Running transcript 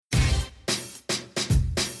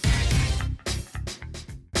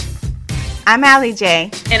I'm Alliee J.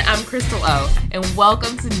 And I'm Crystal O. And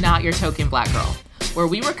welcome to Not Your Token Black Girl, where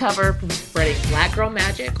we recover from spreading Black girl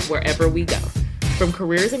magic wherever we go. From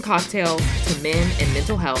careers and cocktails to men and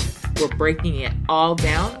mental health, we're breaking it all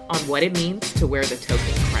down on what it means to wear the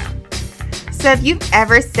token crown. So if you've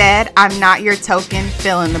ever said, I'm not your token,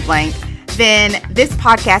 fill in the blank, then this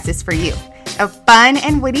podcast is for you. A fun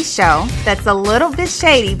and witty show that's a little bit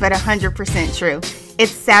shady, but 100% true.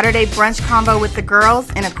 It's Saturday brunch combo with the girls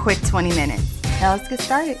in a quick 20 minutes. Now let's get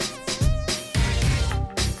started.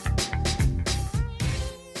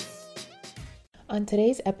 On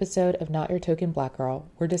today's episode of Not Your Token Black Girl,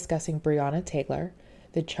 we're discussing Breonna Taylor,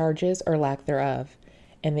 the charges or lack thereof,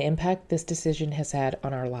 and the impact this decision has had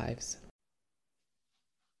on our lives.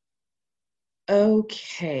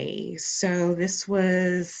 Okay, so this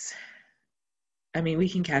was, we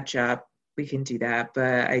can catch up, we can do that,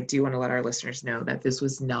 but I do want to let our listeners know that this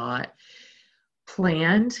was not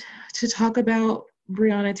planned to talk about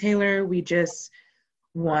Breonna Taylor. We just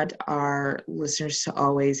want our listeners to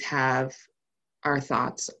always have our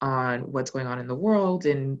thoughts on what's going on in the world,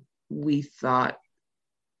 and we thought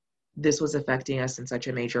this was affecting us in such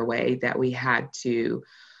a major way that we had to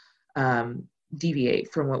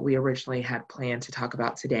deviate from what we originally had planned to talk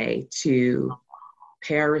about today, to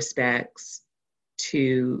pay our respects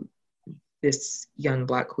to this young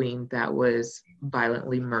Black queen that was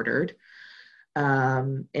violently murdered,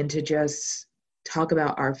 and to just talk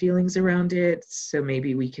about our feelings around it, so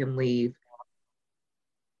maybe we can leave,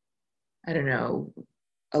 I don't know,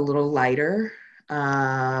 a little lighter,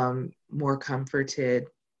 more comforted,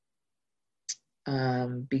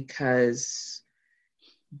 because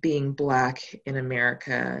being Black in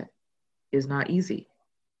America is not easy.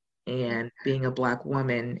 And being a Black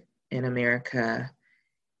woman in America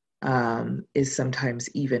is sometimes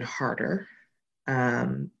even harder,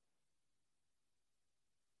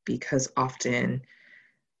 because often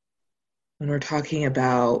when we're talking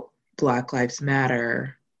about Black Lives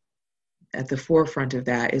Matter, at the forefront of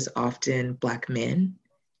that is often Black men.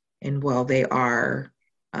 And while they are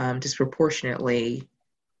disproportionately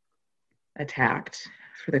attacked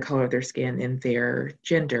for the color of their skin and their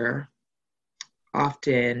gender,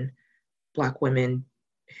 often Black women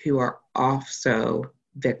who are also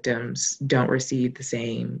victims don't receive the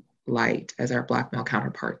same light as our Black male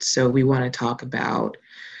counterparts. So we want to talk about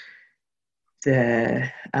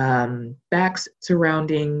the facts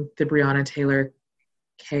surrounding the Breonna Taylor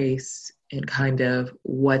case and kind of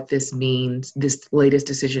what this means, this latest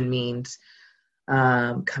decision means,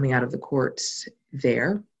 coming out of the courts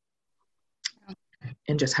there,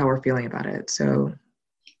 and just how we're feeling about it. So,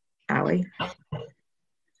 Alliee?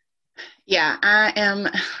 Yeah, I am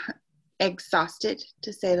exhausted,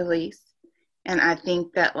 to say the least. And I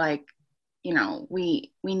think that,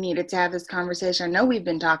 we needed to have this conversation. I know we've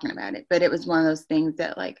been talking about it, but it was one of those things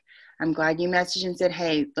that, I'm glad you messaged and said,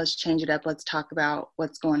 hey, let's change it up. Let's talk about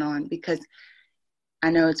what's going on, because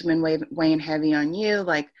I know it's been weighing heavy on you.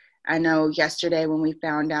 I know yesterday when we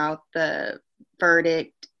found out the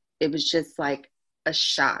verdict, it was just a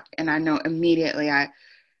shock. And I know immediately I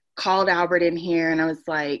called Albert in here, and I was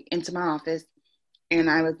into my office, and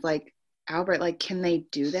I was like, Albert, can they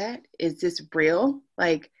do that? Is this real?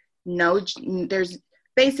 No, there's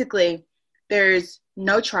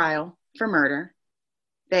no trial for murder.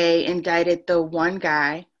 They indicted the one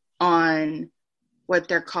guy on what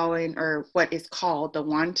they're calling, or what is called, the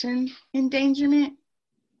wanton endangerment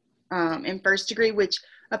in first degree, which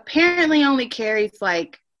apparently only carries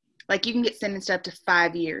you can get sentenced up to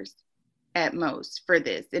 5 years at most for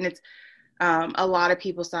this. And it's a lot of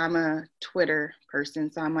people, so I'm a Twitter person,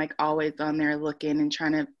 so I'm always on there looking and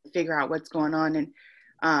trying to figure out what's going on.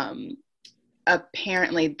 And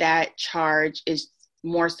apparently that charge is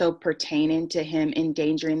more so pertaining to him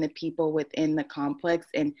endangering the people within the complex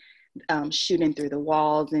and shooting through the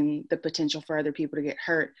walls and the potential for other people to get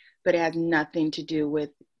hurt, but it has nothing to do with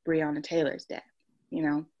Breonna Taylor's death,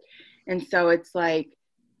 And so it's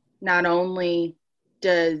not only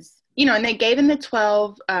does, and they gave him the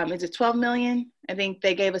 12 million? I think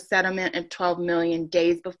they gave a settlement of 12 million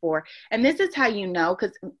days before. And this is how you know,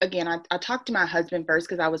 because again, I talked to my husband first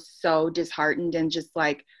because I was so disheartened and just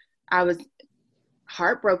I was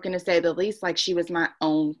heartbroken, to say the least. She was my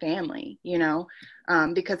own family,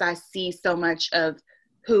 because I see so much of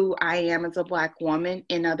who I am as a Black woman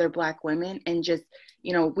in other Black women, and just,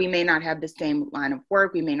 we may not have the same line of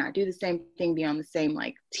work, we may not do the same thing, be on the same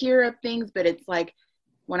tier of things, but it's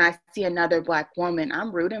when I see another Black woman,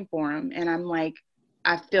 I'm rooting for him, and I'm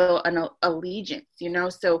I feel an allegiance,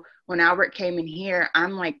 So when Albert came in here,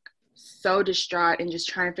 I'm so distraught and just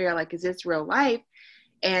trying to figure out, is this real life?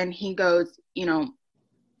 And he goes,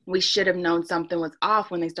 we should have known something was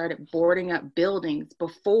off when they started boarding up buildings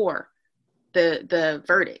before the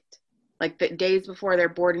verdict. Like the days before, they're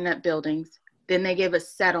boarding up buildings. Then they give a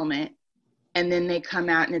settlement, and then they come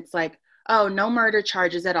out and it's like, oh, no murder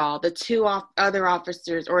charges at all. The two other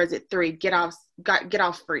officers, or is it three, get off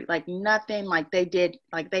free. Like nothing, like they did,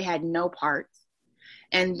 like they had no parts.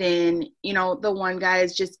 And then, you know, the one guy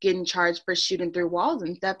is just getting charged for shooting through walls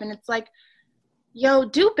and stuff. And it's like, yo,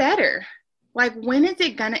 do better. Like, when is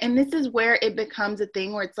it gonna, and this is where it becomes a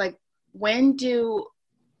thing where it's like, when do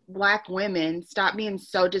Black women stop being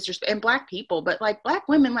so disrespectful, and Black people, but like Black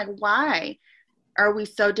women, like, why are we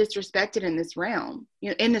so disrespected in this realm, you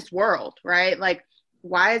know, in this world, right? Like,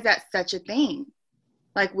 why is that such a thing?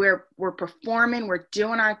 Like, we're performing, we're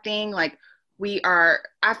doing our thing. Like, I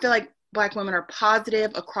feel like Black women are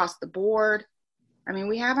positive across the board. I mean,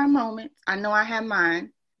 we have our moments. I know I have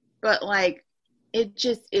mine, but like, it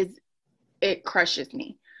just is, it crushes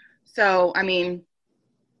me. So, I mean,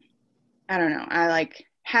 I don't know. I like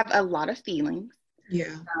have a lot of feelings.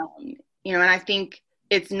 Yeah. You know, and I think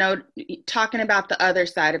it's talking about the other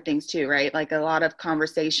side of things too, right? Like a lot of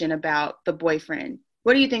conversation about the boyfriend.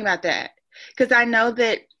 What do you think about that? Because I know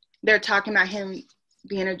that they're talking about him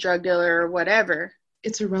being a drug dealer or whatever.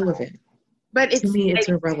 It's irrelevant. But to me, it's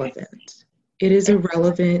irrelevant. It is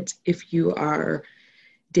irrelevant if you are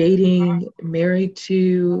dating, married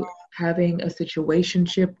to, having a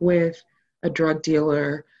situationship with a drug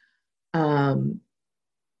dealer. Did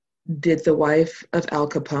the wife of Al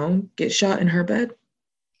Capone get shot in her bed?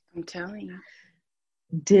 I'm telling you.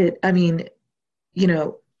 You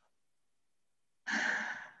know,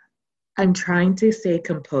 I'm trying to stay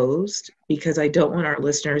composed because I don't want our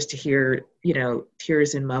listeners to hear, you know,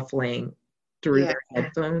 tears and muffling through their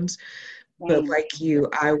headphones. But like you,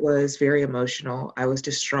 I was very emotional. I was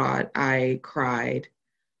distraught. I cried.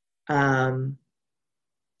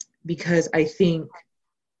 Because I think,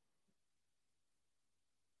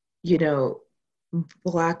 you know,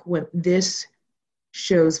 Black women, this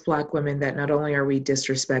shows Black women that not only are we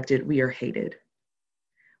disrespected, we are hated.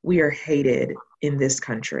 We are hated in this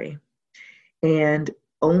country. And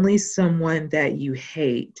only someone that you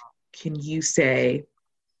hate can you say,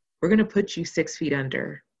 we're going to put you 6 feet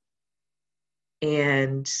under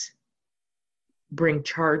and bring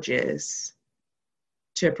charges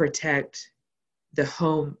to protect the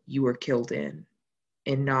home you were killed in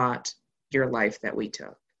and not your life that we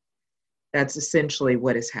took. That's essentially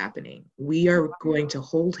what is happening. We are going to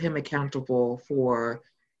hold him accountable for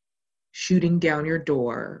shooting down your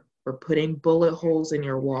door or putting bullet holes in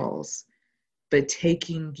your walls, but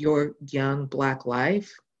taking your young Black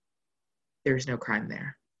life, there's no crime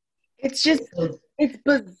there. It's just, it's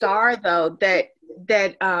bizarre though that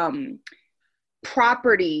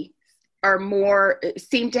property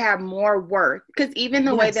seem to have more worth, because even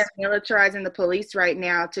the way they're militarizing the police right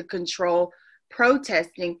now to control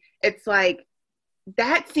protesting, it's like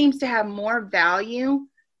that seems to have more value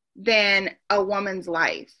than a woman's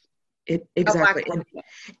life. Exactly.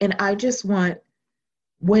 And I just want,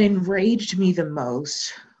 what enraged me the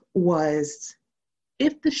most was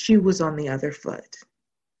if the shoe was on the other foot,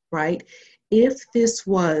 right? If this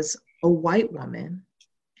was a white woman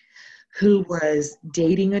who was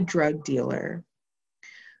dating a drug dealer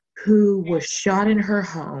who was shot in her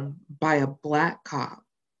home by a Black cop,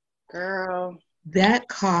 girl, that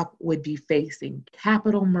cop would be facing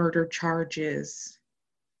capital murder charges,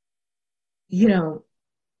 you know.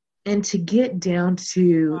 And to get down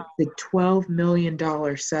to the $12 million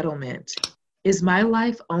settlement, is my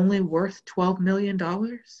life only worth $12 million?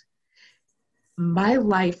 My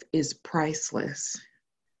life is priceless.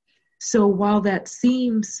 So while that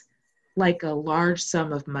seems like a large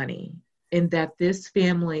sum of money, and that this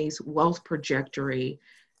family's wealth trajectory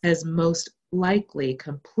has most likely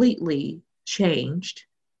completely changed,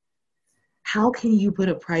 how can you put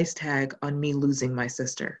a price tag on me losing my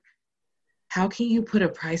sister? How can you put a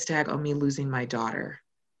price tag on me losing my daughter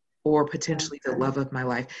or potentially the love of my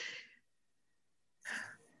life?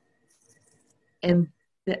 And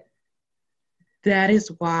that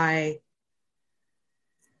is why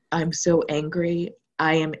I'm so angry.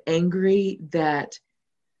 I am angry that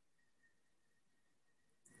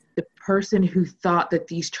the person who thought that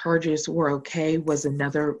these charges were okay was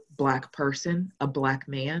another Black person, a Black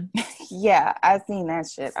man. Yeah, I seen that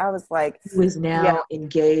shit. I was like, who is now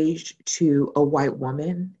engaged to a white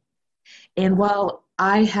woman. And while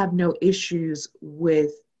I have no issues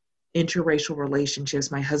with interracial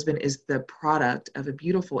relationships, my husband is the product of a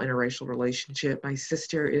beautiful interracial relationship. My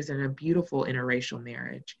sister is in a beautiful interracial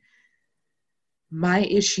marriage. My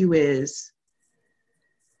issue is,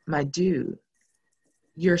 my dude,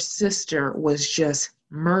 your sister was just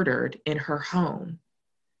murdered in her home,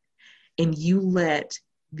 and you let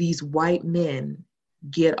these white men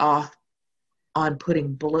get off on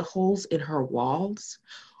putting bullet holes in her walls,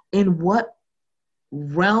 in what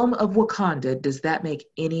realm of Wakanda does that make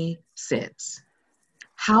any sense?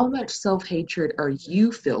 How much self-hatred are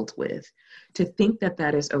you filled with to think that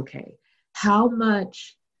that is okay? How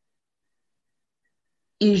much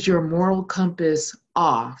is your moral compass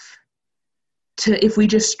off to, if we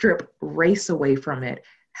just strip race away from it,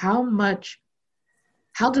 how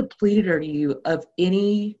depleted are you of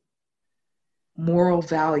any moral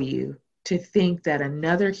value to think that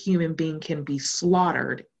another human being can be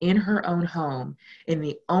slaughtered in her own home, and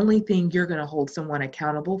the only thing you're going to hold someone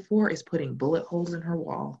accountable for is putting bullet holes in her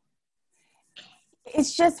wall?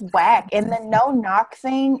 It's just whack. And the no knock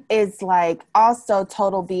thing is like also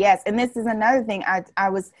total BS. And this is another thing I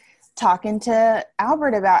was talking to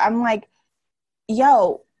Albert about. I'm like,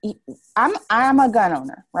 yo, I'm a gun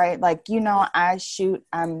owner, right? Like, I shoot.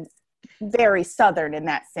 I'm very Southern in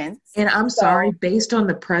that sense. And I'm sorry, based on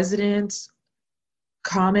the president's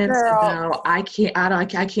comments about I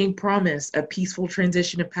can't promise a peaceful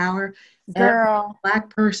transition of power. Every Black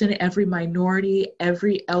person, every minority,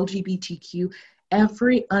 every LGBTQ,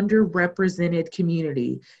 every underrepresented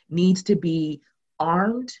community needs to be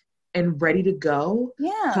armed and ready to go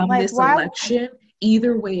come this election,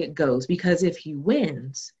 either way it goes. Because if he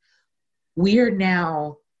wins, we are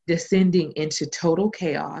now descending into total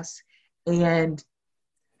chaos, and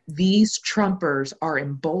these Trumpers are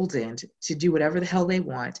emboldened to do whatever the hell they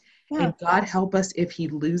want. Yeah. And God help us if he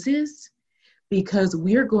loses, because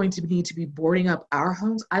we're going to need to be boarding up our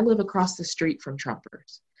homes. I live across the street from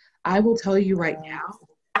Trumpers. I will tell you right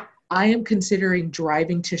now, I am considering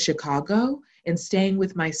driving to Chicago and staying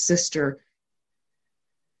with my sister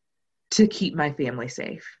to keep my family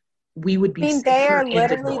safe. We would be safer. They are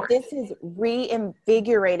literally, this has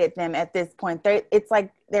reinvigorated them at this point. It's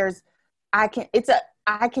like I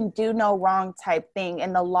can do no wrong type thing,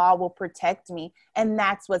 and the law will protect me. And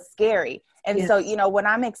that's what's scary. And yes. So, when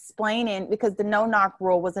I'm explaining, because the no knock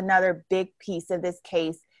rule was another big piece of this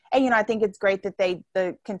case. And, I think it's great that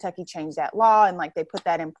the Kentucky changed that law and like they put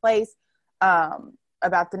that in place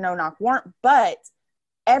about the no knock warrant. But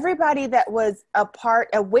everybody that was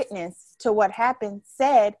a witness to what happened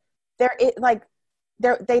said they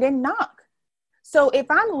didn't knock. So if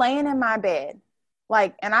I'm laying in my bed,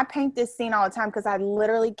 and I paint this scene all the time because I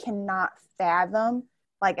literally cannot fathom,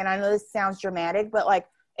 and I know this sounds dramatic, but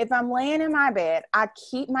if I'm laying in my bed, I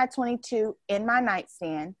keep my 22 in my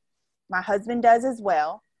nightstand. My husband does as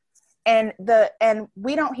well. And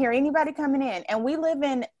we don't hear anybody coming in, and we live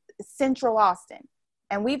in central Austin,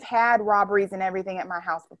 and we've had robberies and everything at my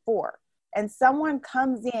house before. And someone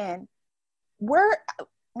comes in,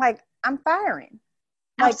 I'm firing,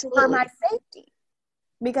 for my safety,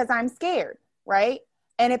 because I'm scared. Right.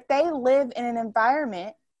 And if they live in an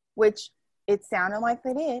environment, which it sounded like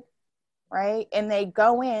they did, right, and they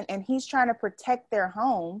go in and he's trying to protect their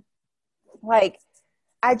home,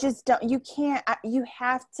 I just don't,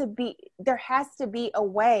 there has to be a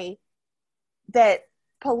way that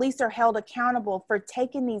police are held accountable for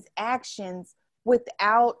taking these actions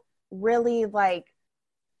without really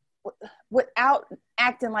without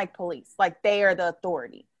acting like police, like they are the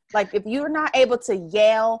authority. If you're not able to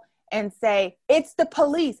yell and say, it's the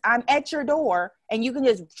police, I'm at your door, and you can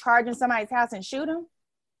just charge in somebody's house and shoot them.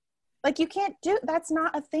 You can't that's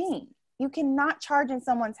not a thing. You cannot charge in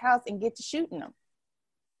someone's house and get to shooting them.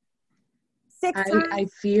 6 times? I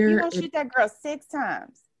fear you're going to shoot that girl 6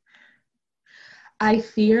 times. I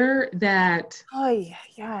fear that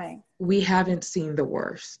yeah. we haven't seen the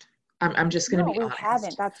worst. I'm just going to be honest. We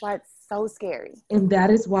haven't. That's why it's so scary. And that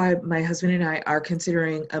is why my husband and I are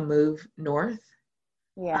considering a move north.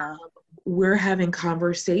 Yeah. We're having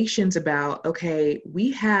conversations about, okay,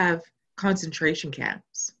 we have concentration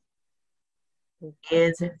camps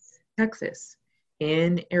in Texas,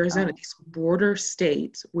 in Arizona, these border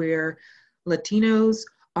states where Latinos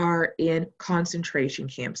are in concentration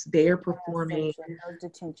camps. They are performing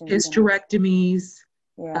hysterectomies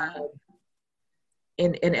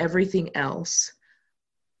and everything else.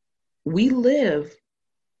 We live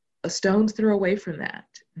a stone's throw away from that.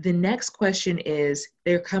 The next question is,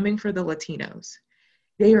 they're coming for the Latinos.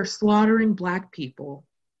 They are slaughtering Black people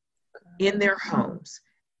in their homes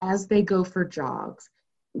as they go for jogs,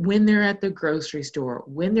 when they're at the grocery store,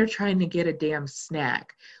 when they're trying to get a damn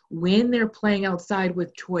snack, when they're playing outside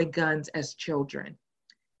with toy guns as children.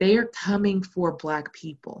 They are coming for Black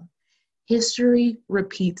people. History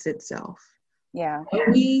repeats itself. Yeah.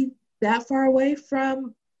 Are we that far away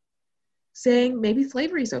from saying maybe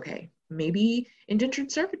slavery is okay? Maybe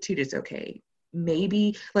indentured servitude is okay?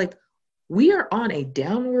 maybe, like, we are on a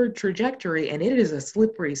downward trajectory and it is a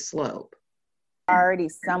slippery slope. Already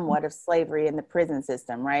somewhat of slavery in the prison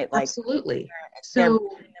system, right? Like, absolutely. They're So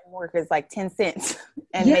making them work as like 10 cents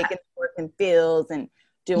and yeah. making them work in fields and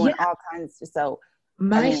doing all kinds of, so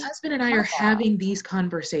my husband and I are having these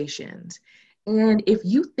conversations. And if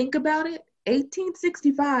you think about it,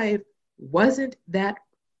 1865 wasn't that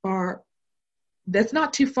far. That's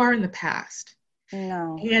not too far in the past.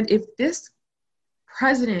 No. And if this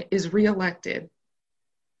president is reelected,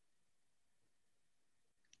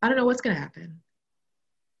 I don't know what's going to happen.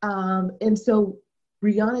 And so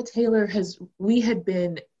Breonna Taylor we had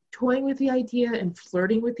been toying with the idea and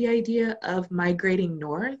flirting with the idea of migrating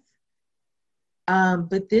north.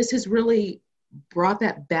 But this has really brought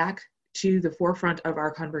that back to the forefront of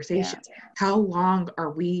our conversation. Yeah. How long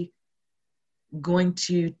are we going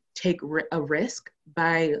to take a risk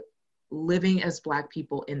by living as Black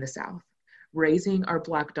people in the South, raising our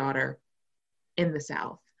Black daughter in the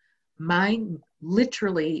South?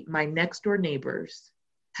 Literally, my next door neighbors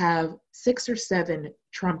have 6 or 7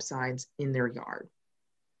 Trump signs in their yard.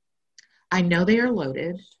 I know they are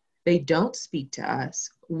loaded. They don't speak to us.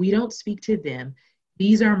 We don't speak to them.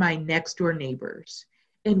 These are my next door neighbors.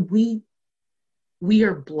 And we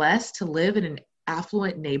are blessed to live in an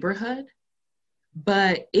affluent neighborhood,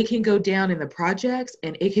 but it can go down in the projects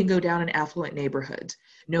and it can go down in affluent neighborhoods.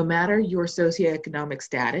 No matter your socioeconomic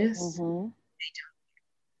status,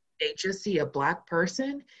 they just see a Black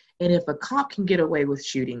person. And if a cop can get away with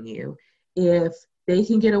shooting you, if they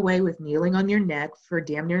can get away with kneeling on your neck for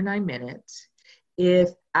damn near 9 minutes, if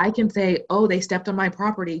I can say, oh, they stepped on my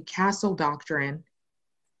property, castle doctrine,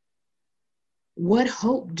 what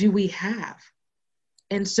hope do we have?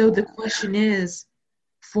 And so the question is,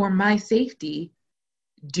 for my safety,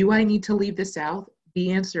 do I need to leave the South?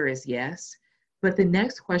 The answer is yes. But the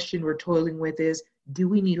next question we're toiling with is, do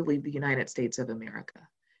we need to leave the United States of America?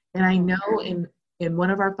 And I know in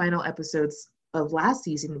one of our final episodes of last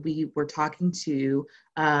season, we were talking to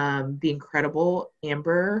the incredible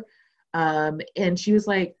Amber, and she was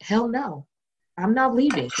like, hell no, I'm not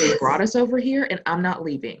leaving. They brought us over here and I'm not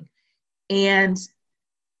leaving. And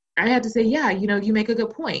I had to say, yeah, you make a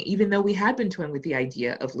good point, even though we had been toying with the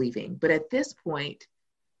idea of leaving. But at this point,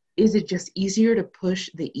 is it just easier to push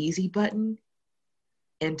the easy button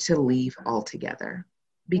and to leave altogether?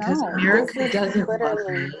 Because America doesn't love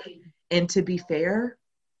me. And to be fair,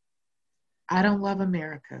 I don't love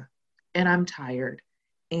America and I'm tired.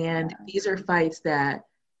 And these are fights that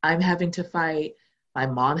I'm having to fight. My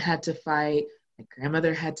mom had to fight. My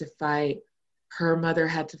grandmother had to fight. Her mother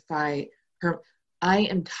had to fight. I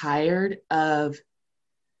am tired of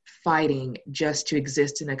fighting just to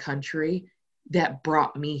exist in a country that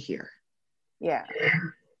brought me here. Yeah.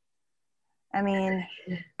 I mean,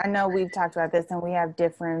 I know we've talked about this and we have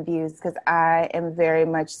different views because I am very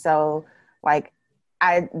much so like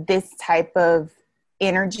this type of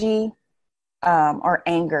energy or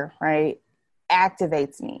anger, right,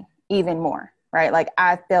 activates me even more, right? Like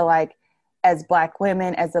I feel like as Black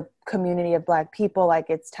women, as a community of Black people, like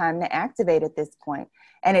it's time to activate at this point.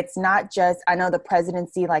 And it's not just, I know the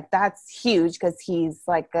presidency, like that's huge because he's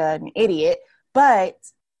like an idiot, but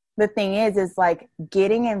the thing is like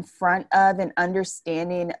getting in front of and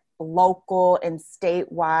understanding local and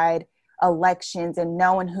statewide elections and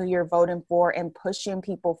knowing who you're voting for and pushing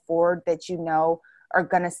people forward that are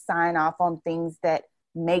going to sign off on things that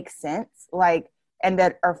make sense, like, and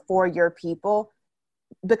that are for your people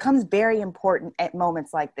becomes very important at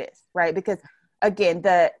moments like this, right? Because again,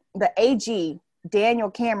 the AG,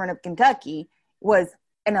 Daniel Cameron of Kentucky, was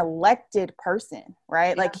an elected person,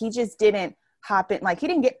 right? Yeah. Like he just didn't hop in, like he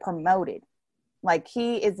didn't get promoted. Like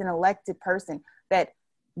he is an elected person that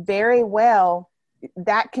very well,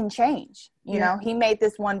 that can change. You know, he made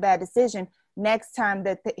this one bad decision. Next time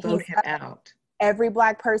that he's out, every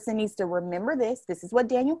Black person needs to remember this. This is what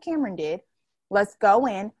Daniel Cameron did. Let's go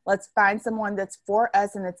in, let's find someone that's for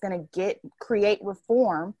us and that's going to create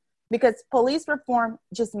reform, because police reform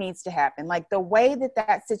just needs to happen. Like the way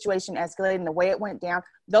that situation escalated and the way it went down,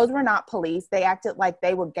 those were not police. They acted like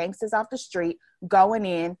they were gangsters off the street going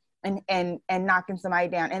in and knocking somebody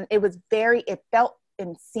down. And it felt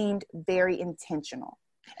and seemed very intentional.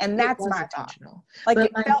 And that's my thought. Like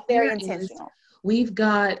it felt very intentional. We've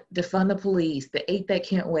got defund the police, the 8 that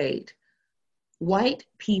can't wait. White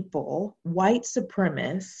people, white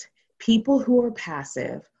supremacists, people who are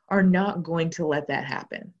passive are not going to let that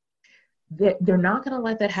happen. They're not going to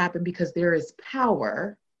let that happen because there is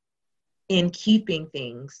power in keeping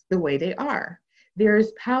things the way they are. There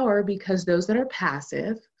is power because those that are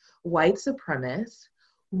passive, white supremacists,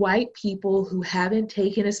 white people who haven't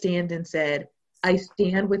taken a stand and said, I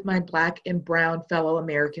stand with my Black and brown fellow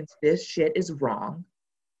Americans. This shit is wrong.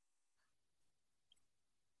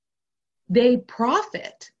 They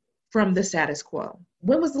profit from the status quo.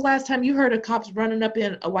 When was the last time you heard of cops running up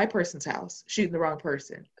in a white person's house, shooting the wrong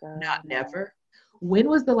person? Not never. When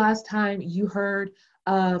was the last time you heard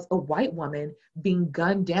of a white woman being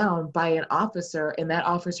gunned down by an officer and that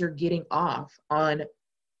officer getting off on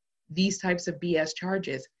these types of BS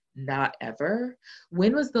charges? Not ever.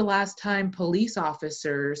 When was the last time police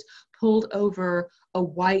officers pulled over a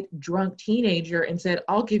white drunk teenager and said,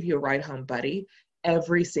 I'll give you a ride home, buddy,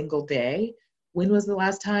 every single day? When was the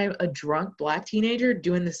last time a drunk Black teenager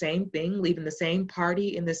doing the same thing, leaving the same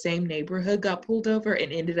party in the same neighborhood, got pulled over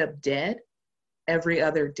and ended up dead every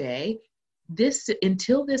other day?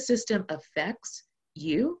 Until this system affects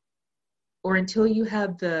you, or until you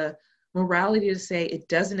have the morality to say it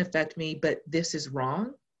doesn't affect me, but this is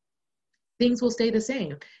wrong, things will stay the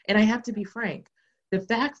same. And I have to be frank, the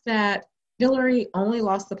fact that Hillary only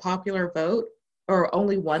lost the popular vote, or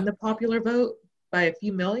only won the popular vote by a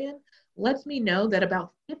few million, lets me know that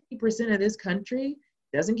about 50% of this country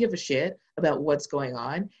doesn't give a shit about what's going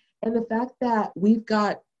on. And the fact that we've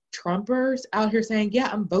got Trumpers out here saying, yeah,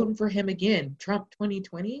 I'm voting for him again, Trump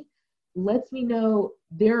 2020, lets me know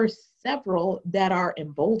there are several that are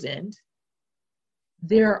emboldened.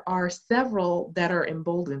 There are several that are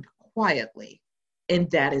emboldened quietly,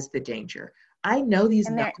 and that is the danger. I know these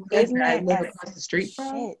knuckleheads that I live across the street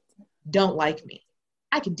from don't like me.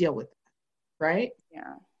 I can deal with that, right?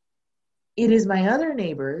 Yeah. It is my other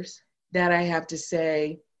neighbors that I have to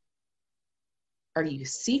say, are you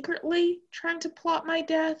secretly trying to plot my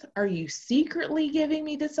death? Are you secretly giving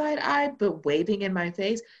me the side eye but waving in my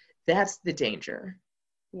face? That's the danger.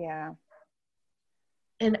 Yeah.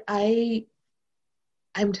 And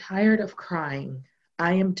I'm tired of crying.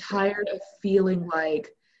 I am tired of feeling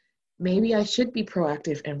like maybe I should be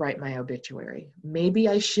proactive and write my obituary. Maybe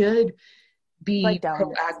I should be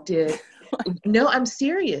proactive. No, I'm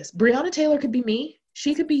serious. Breonna Taylor could be me.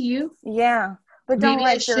 She could be you. Yeah. But don't Maybe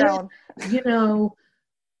write your own.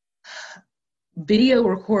 Video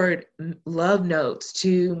record love notes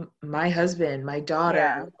to my husband, my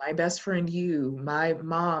daughter, my best friend, you, my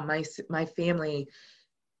mom, my family,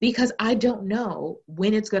 because I don't know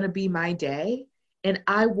when it's going to be my day. And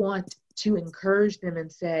I want to encourage them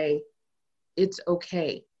and say, it's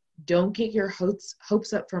okay. Don't get your hopes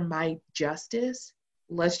up for my justice.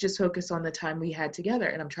 Let's just focus on the time we had together.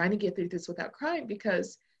 And I'm trying to get through this without crying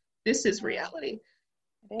because this is reality.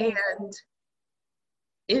 And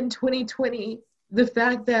in 2020, the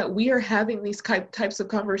fact that we are having these types of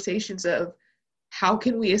conversations of how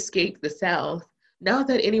can we escape the South? Not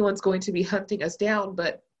that anyone's going to be hunting us down,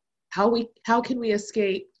 but how can we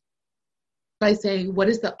escape by saying, what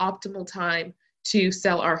is the optimal time to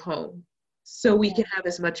sell our home so we can have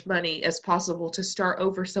as much money as possible to start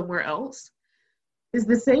over somewhere else, is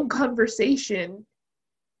the same conversation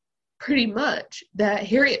pretty much that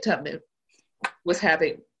Harriet Tubman was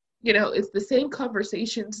having. It's the same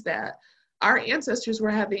conversations that our ancestors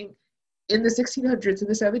were having in the 1600s, in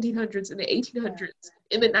the 1700s, in the 1800s,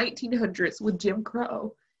 in the 1900s with Jim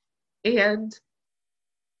Crow. And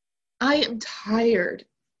I am tired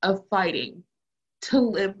of fighting to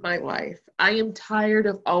live my life. I am tired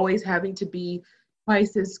of always having to be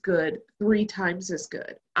twice as good, 3 times as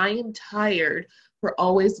good. I am tired for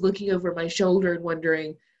always looking over my shoulder and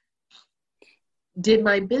wondering, did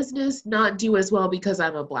my business not do as well because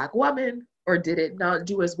I'm a Black woman, or did it not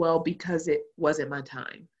do as well because it wasn't my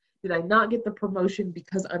time? Did I not get the promotion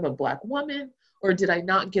because I'm a Black woman, or did I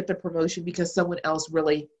not get the promotion because someone else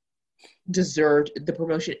really deserved the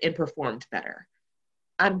promotion and performed better?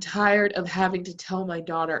 I'm tired of having to tell my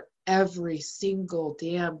daughter every single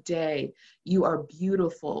damn day, you are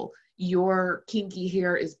beautiful. Your kinky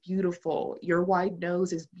hair is beautiful. Your wide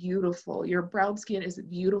nose is beautiful. Your brown skin is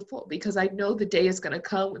beautiful, because I know the day is going to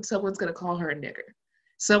come when someone's going to call her a nigger.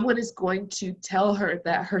 Someone is going to tell her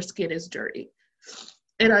that her skin is dirty.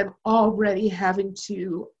 And I'm already having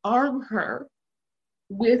to arm her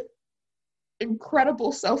with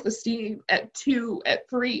incredible self-esteem at 2, at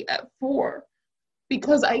 3, at 4,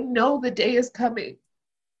 because I know the day is coming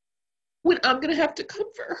when I'm going to have to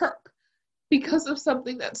comfort her because of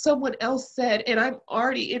something that someone else said. And I'm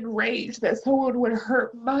already enraged that someone would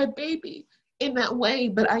hurt my baby in that way.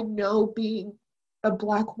 But I know, being a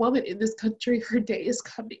Black woman in this country, her day is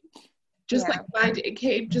coming. Just like my day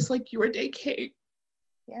came, just like your day came.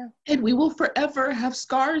 Yeah. And we will forever have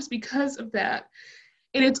scars because of that.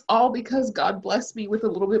 And it's all because God blessed me with a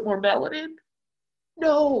little bit more melanin?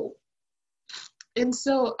 No. And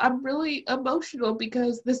so I'm really emotional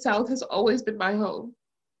because the South has always been my home.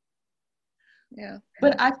 Yeah.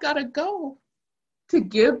 But I've got to go to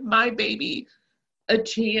give my baby a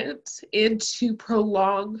chance and to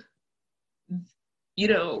prolong, you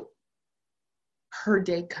know, her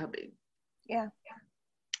day coming. Yeah.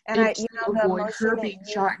 And And to avoid her being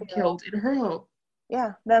shot and killed in her home.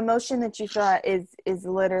 Yeah. The emotion that you feel is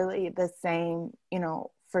literally the same,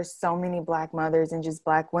 for so many Black mothers and just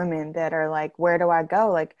Black women that are like, where do I go?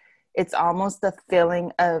 Like, it's almost the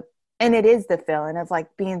feeling of, and it is the feeling of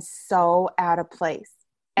like being so out of place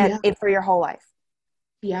and it for your whole life.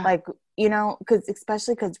 Yeah. Like,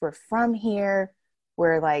 especially because we're from here,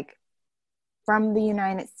 we're like from the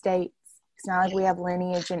United States. It's not like we have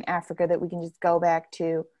lineage in Africa that we can just go back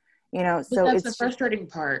to, so that's it's the frustrating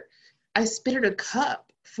part. I spit in a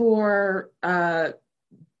cup for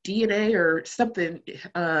DNA or something,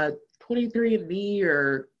 23andMe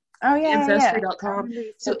or Ancestry.com.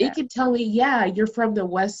 So it can tell me, you're from the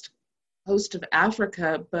west coast of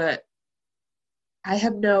Africa, but I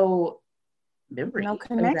have no memory no of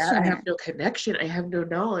connection that. I there. have no connection. I have no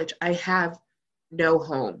knowledge. I have no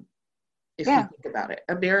home. If you think about it,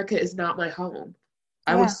 America is not my home.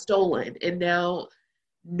 I was stolen, and now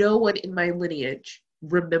no one in my lineage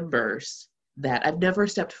remembers that. I've never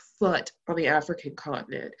stepped foot on the African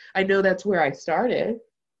continent. I know that's where I started.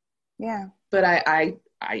 Yeah. But I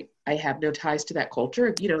have no ties to that culture,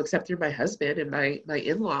 except through my husband and my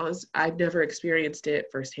in-laws. I've never experienced it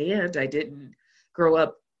firsthand. I didn't grow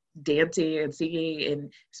up dancing and singing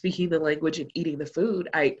and speaking the language and eating the food.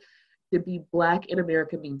 To be Black in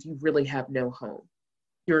America means you really have no home.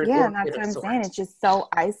 You're an orphan that's what I'm sorts. saying. It's just so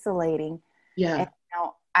isolating. Yeah. And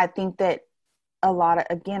I think that a lot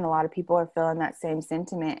of people are feeling that same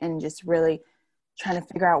sentiment and just really trying to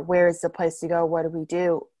figure out where is the place to go. What do we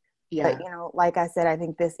do? Yeah. But, like I said, I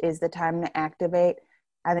think this is the time to activate.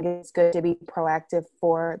 I think it's good to be proactive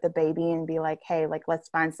for the baby and be like, hey, like, let's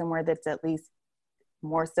find somewhere that's at least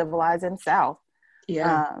more civilized and south.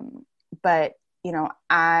 Yeah. But,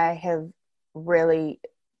 I have really,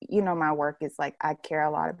 my work is like, I care a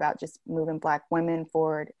lot about just moving Black women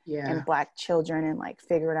forward and Black children and like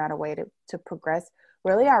figuring out a way to progress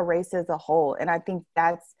really our race as a whole. And I think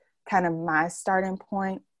that's kind of my starting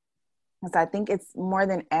point. Because I think it's more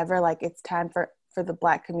than ever, like it's time for the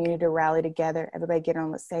Black community to rally together, everybody get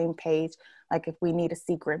on the same page. Like if we need a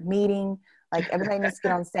secret meeting, like everybody needs to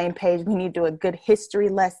get on the same page. We need to do a good history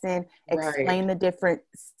lesson, explain the different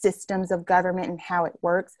systems of government and how it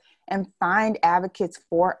works, and find advocates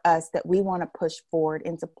for us that we want to push forward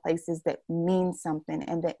into places that mean something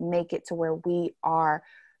and that make it to where we are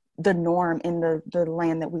the norm in the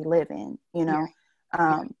land that we live in,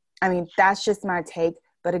 I mean, that's just my take.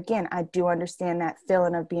 But again, I do understand that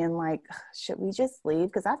feeling of being like, should we just leave?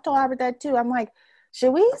 Because I've told Albert that too. I'm like,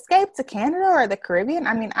 should we escape to Canada or the Caribbean?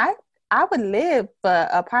 I mean, I would live for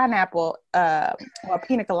a pineapple or a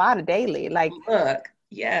pina colada daily. Like, look,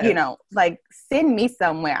 like send me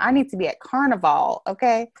somewhere. I need to be at Carnival,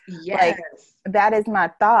 okay? Yes. Like, that is my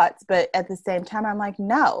thoughts. But at the same time, I'm like,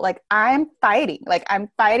 no, like I'm fighting. Like I'm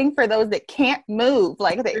fighting for those that can't move.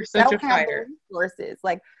 Like they don't have the resources.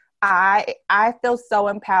 Like, I feel so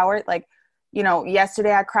empowered. Like,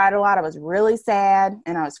 yesterday I cried a lot. I was really sad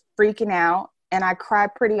and I was freaking out, and I cry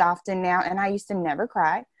pretty often now. And I used to never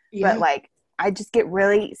cry, but like, I just get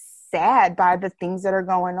really sad by the things that are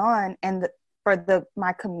going on and for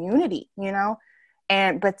my community,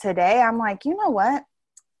 but today I'm like, you know what?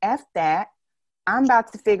 F that. I'm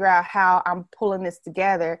about to figure out how I'm pulling this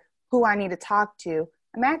together, who I need to talk to.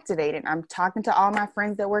 I'm activating. I'm talking to all my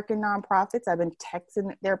friends that work in nonprofits. I've been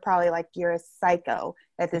texting. They're probably like, you're a psycho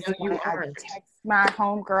at this point. I text my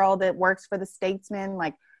homegirl that works for the Statesman.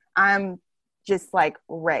 Like, I'm just like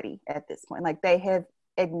ready at this point. Like, they have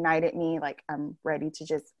ignited me. Like, I'm ready to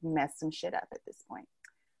just mess some shit up at this point.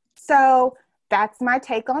 So that's my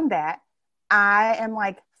take on that. I am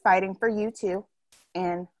like fighting for you too,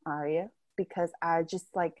 and Aria, because I just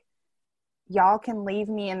like, y'all can leave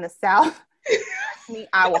me in the South.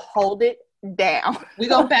 I will hold it down. We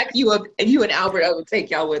gonna back you up, and you and Albert will take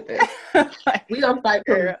y'all with us. We gonna fight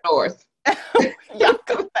from the north. Y'all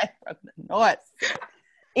gonna fight from the north.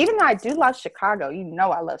 Even though I do love Chicago,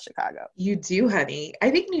 I love Chicago. You do, honey. I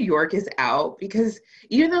think New York is out because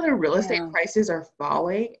even though the real estate prices are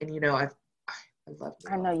falling, and I love New York.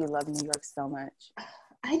 I know you love New York so much.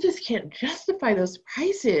 I just can't justify those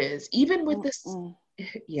prices, even with this.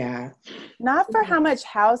 Not for how much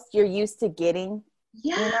house you're used to getting.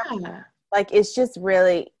 Like, it's just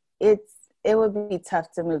really, it would be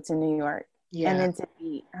tough to move to New York. And then to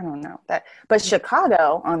be, I don't know that. But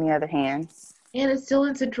Chicago, on the other hand, And it's still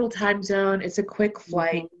in Central Time Zone. It's a quick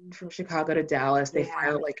flight from Chicago to Dallas. They fly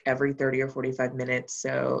out like every 30 or 45 minutes.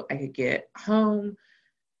 So I could get home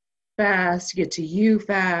fast, get to you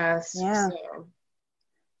fast. Yeah. So,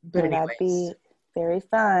 but anyways. That'd be very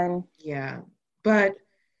fun. Yeah. But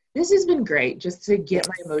this has been great just to get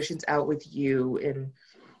my emotions out with you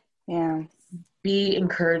and be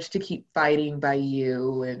encouraged to keep fighting by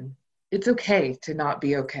you. And it's okay to not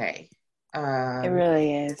be okay. It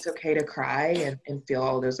really is. It's okay to cry and feel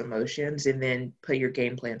all those emotions and then put your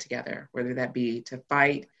game plan together, whether that be to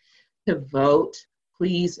fight, to vote.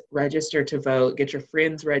 Please register to vote. Get your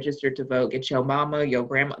friends registered to vote. Get your mama, your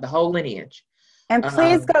grandma, the whole lineage. And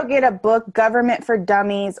please go get a book, Government for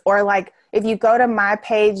Dummies, or like if you go to my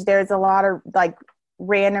page, there's a lot of like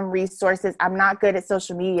random resources. I'm not good at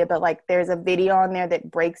social media, but like there's a video on there that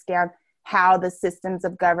breaks down how the systems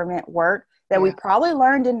of government work that we probably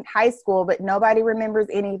learned in high school, but nobody remembers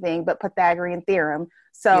anything but Pythagorean theorem.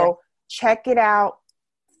 So check it out,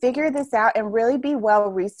 figure this out, and really be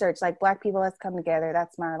well researched. Like Black people, let's come together.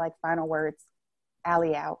 That's my like final words.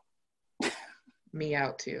 Alliee out. Me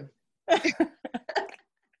out too.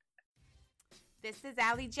 This is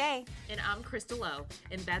Allie J. And I'm Crystal O.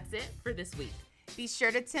 And that's it for this week. Be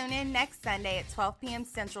sure to tune in next Sunday at 12 p.m.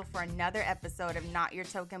 Central for another episode of Not Your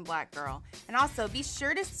Token Black Girl. And also be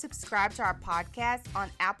sure to subscribe to our podcast on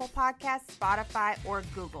Apple Podcasts, Spotify, or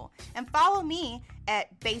Google. And follow me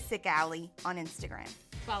at Basic Allie on Instagram.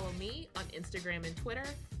 Follow me on Instagram and Twitter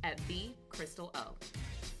at @TheCrystalO.